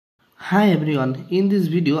Hi everyone, in this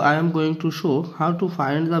video I am going to show how to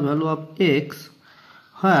find the value of x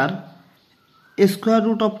where square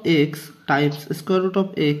root of x times square root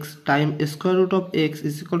of x times square root of x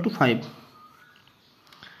is equal to 5,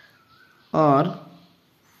 or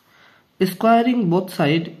squaring both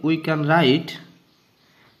sides we can write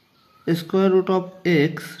square root of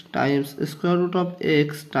x times square root of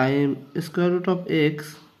x times square root of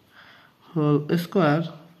x whole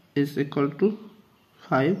square is equal to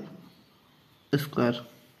 5 square,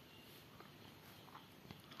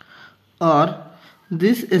 or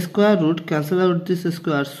this square root cancel out this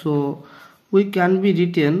square, so we can be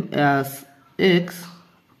written as x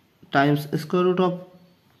times square root of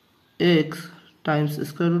x times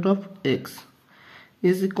square root of x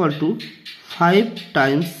is equal to 5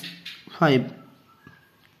 times 5,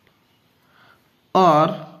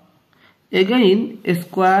 or again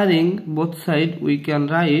squaring both sides we can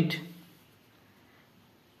write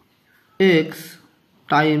x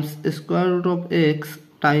times square root of x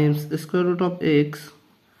times square root of x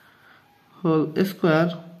whole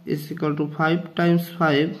square is equal to 5 times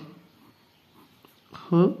 5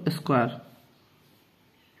 whole square,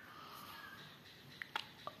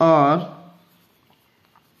 or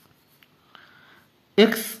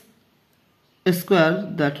x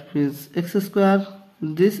square, that means x square,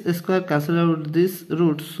 this square cancel out this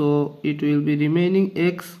root, so it will be remaining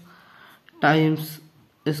x times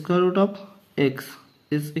square root of x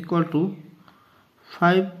is equal to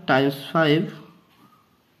 5 times 5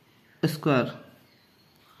 square,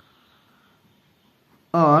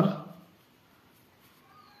 or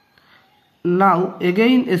now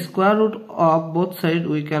again square root of both sides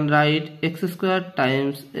we can write x square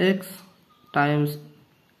times x times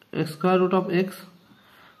square root of x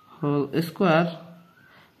whole square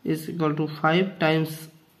is equal to 5 times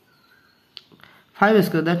 5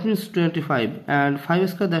 square, that means 25, and 5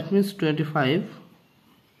 square, that means 25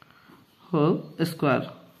 whole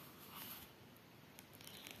square,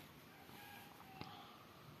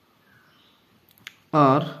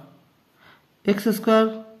 or x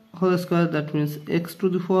square whole square, that means x to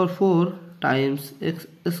the power 4 times x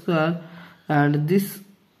square, and this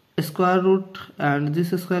square root and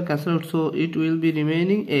this square cancel out, so it will be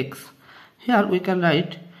remaining x. Here we can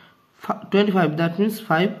write 25, that means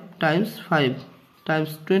 5 times 5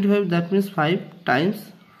 times 25, that means 5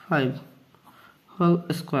 times 5 whole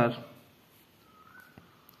square.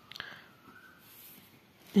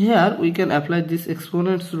 Here we can apply this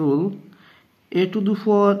exponents rule. A to the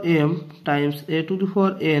power m times a to the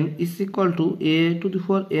power n is equal to a to the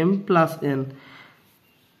power m plus n.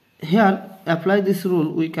 Here apply this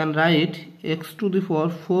rule, we can write x to the power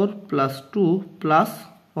 4 plus 2 plus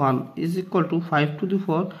 1 is equal to 5 to the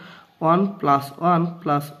power 1 plus 1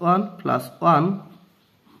 plus 1 plus 1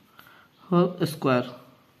 whole square,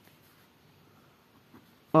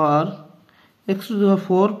 or x to the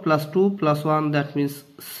power 4 plus 2 plus 1, that means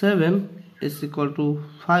 7 is equal to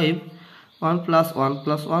 5, 1 plus 1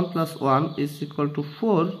 plus 1 plus 1 is equal to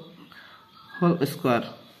 4 whole square,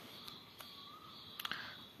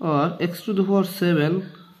 or x to the power 7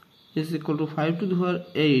 is equal to 5 to the power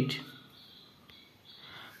 8.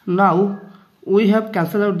 Now we have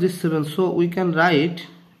cancelled out this 7, so we can write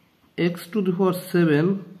x to the power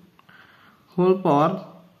 7 whole power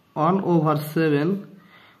 1 over 7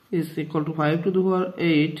 is equal to 5 to the power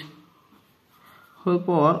 8 whole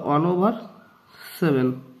power 1 over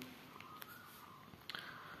 7.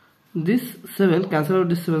 This 7 cancel out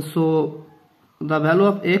this 7, so the value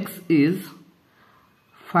of x is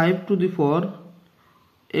 5 to the power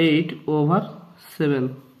 8 over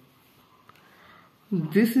 7.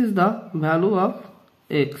 This is the value of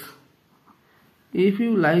x. If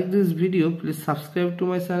you like this video, please subscribe to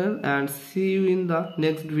my channel and see you in the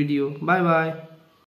next video. Bye bye.